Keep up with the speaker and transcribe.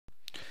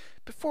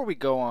Before we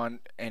go on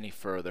any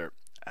further,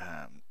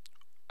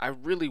 I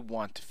really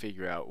want to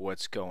figure out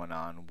what's going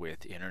on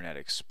with Internet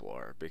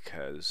Explorer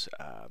because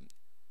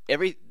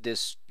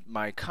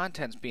my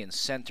content's being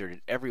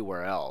centered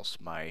everywhere else,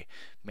 my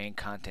main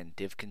content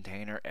div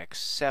container,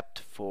 except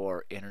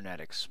for Internet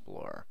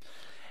Explorer.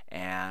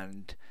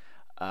 And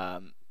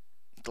um,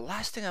 the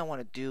last thing I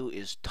want to do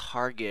is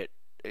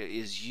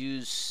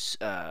use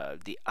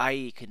the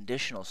IE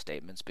conditional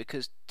statements,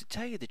 because to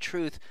tell you the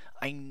truth,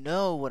 I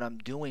know what I'm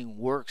doing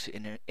works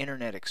in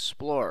Internet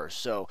Explorer.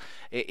 So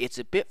it's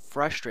a bit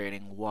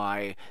frustrating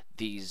why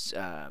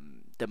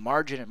the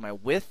margin and my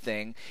width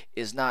thing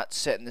is not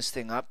setting this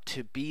thing up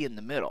to be in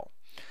the middle.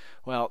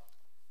 Well,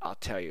 I'll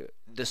tell you,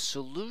 the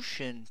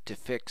solution to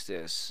fix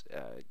this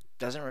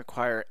doesn't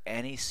require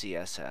any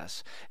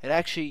CSS.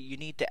 You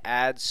need to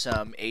add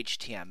some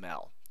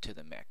HTML to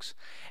the mix.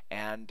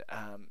 And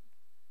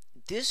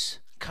this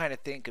kind of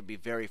thing could be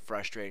very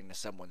frustrating to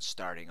someone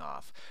starting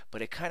off,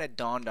 but it kind of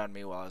dawned on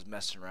me while I was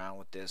messing around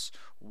with this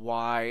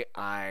why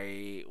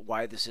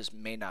this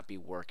may not be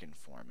working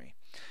for me.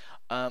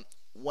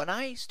 When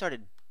I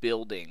started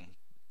building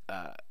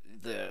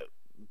the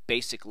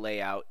basic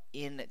layout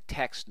in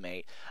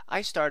TextMate,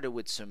 I started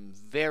with some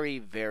very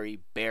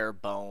bare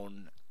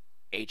bone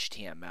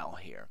HTML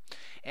here,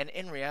 and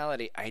in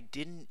reality I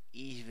didn't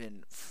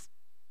even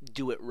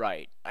do it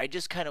right. I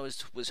just kind of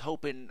was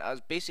hoping, I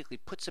was basically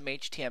put some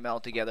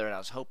HTML together, and I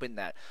was hoping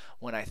that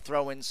when I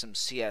throw in some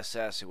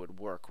CSS it would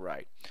work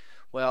right.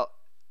 Well,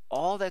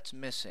 all that's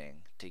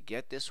missing to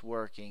get this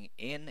working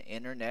in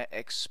Internet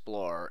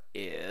Explorer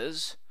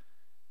is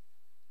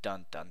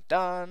dun dun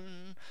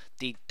dun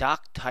the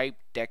doctype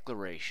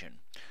declaration.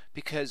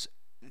 Because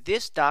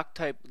this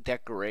doctype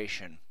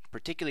declaration,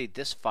 particularly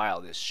this file,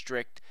 this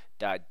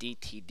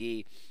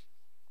strict.dtd,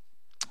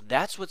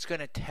 that's what's going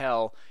to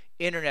tell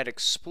Internet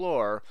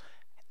Explorer.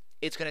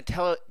 It's going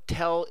to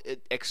tell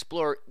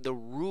Explorer the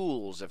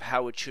rules of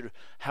how it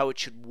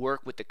should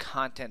work with the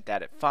content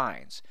that it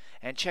finds.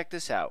 And check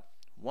this out.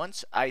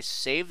 Once I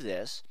save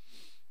this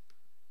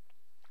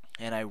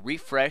and I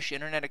refresh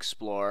Internet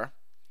Explorer,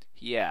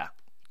 yeah,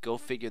 go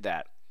figure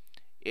that.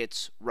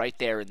 It's right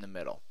there in the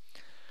middle.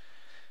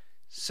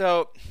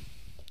 So,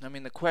 I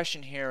mean, the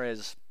question here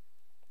is,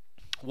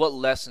 what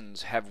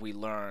lessons have we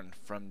learned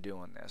from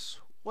doing this?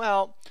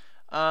 Well,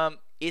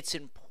 it's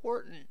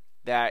important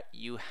that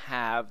you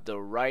have the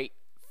right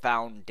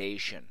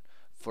foundation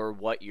for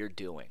what you're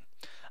doing.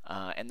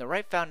 And the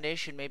right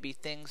foundation may be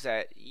things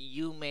that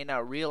you may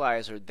not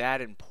realize are that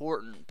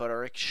important, but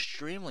are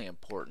extremely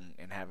important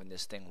in having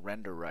this thing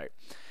render right.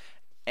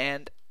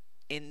 And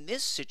in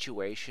this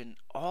situation,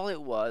 all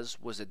it was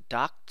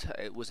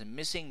a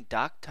missing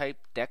doctype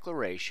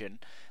declaration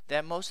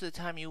that most of the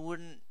time it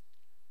wouldn't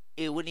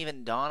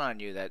even dawn on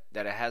you that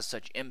it has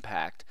such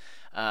impact.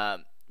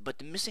 But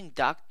the missing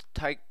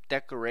doctype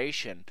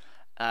declaration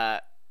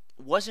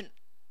wasn't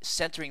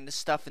centering this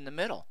stuff in the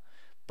middle.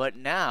 But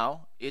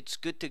now it's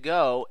good to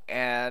go,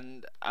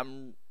 and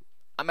I'm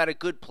at a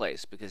good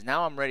place because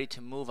now I'm ready to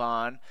move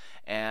on,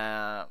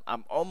 and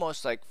I'm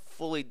almost like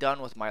fully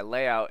done with my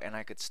layout, and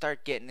I could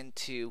start getting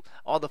into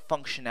all the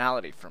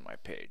functionality for my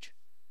page.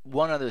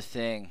 One other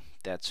thing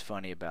that's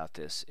funny about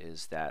this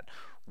is that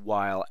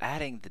while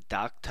adding the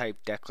doctype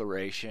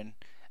declaration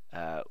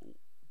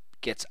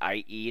gets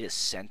IE to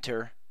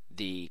center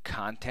the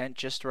content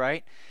just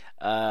right,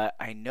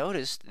 I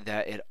noticed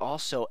that it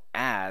also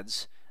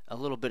adds a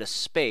little bit of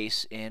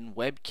space in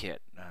WebKit.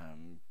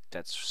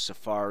 That's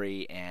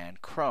Safari and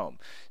Chrome.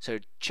 So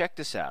check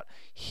this out.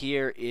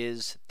 Here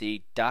is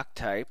the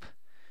doctype.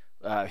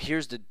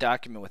 Here's the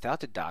document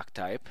without the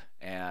doctype,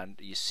 and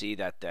you see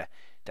that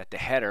the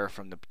header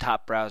from the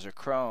top browser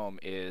Chrome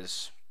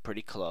is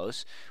pretty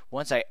close.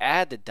 Once I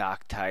add the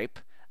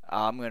doctype,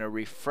 I'm going to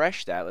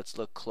refresh that. Let's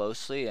look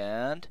closely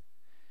and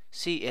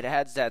see it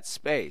adds that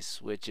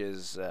space, which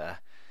is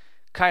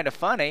kind of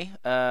funny,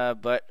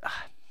 but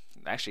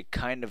actually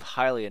kind of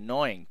highly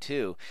annoying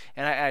too.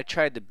 And I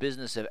tried the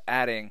business of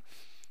adding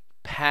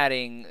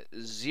padding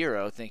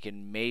 0,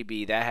 thinking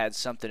maybe that had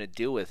something to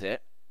do with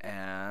it,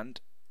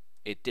 and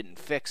it didn't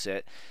fix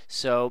it.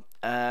 So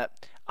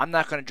I'm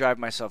not going to drive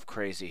myself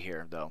crazy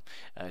here though,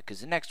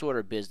 because the next order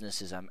of business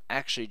is I'm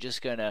actually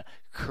just going to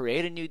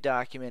create a new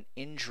document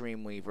in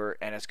Dreamweaver,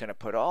 and it's going to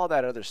put all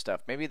that other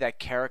stuff. Maybe that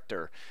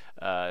character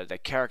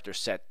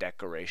set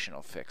declaration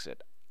will fix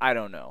it. I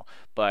don't know,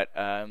 but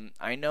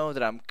I know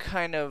that I'm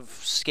kind of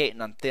skating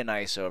on thin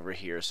ice over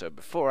here, so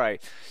before I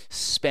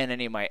spend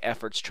any of my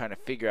efforts trying to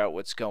figure out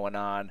what's going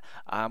on,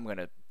 I'm going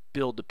to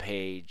build the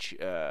page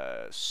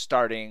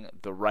starting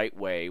the right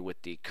way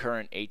with the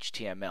current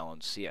HTML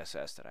and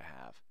CSS that I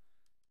have.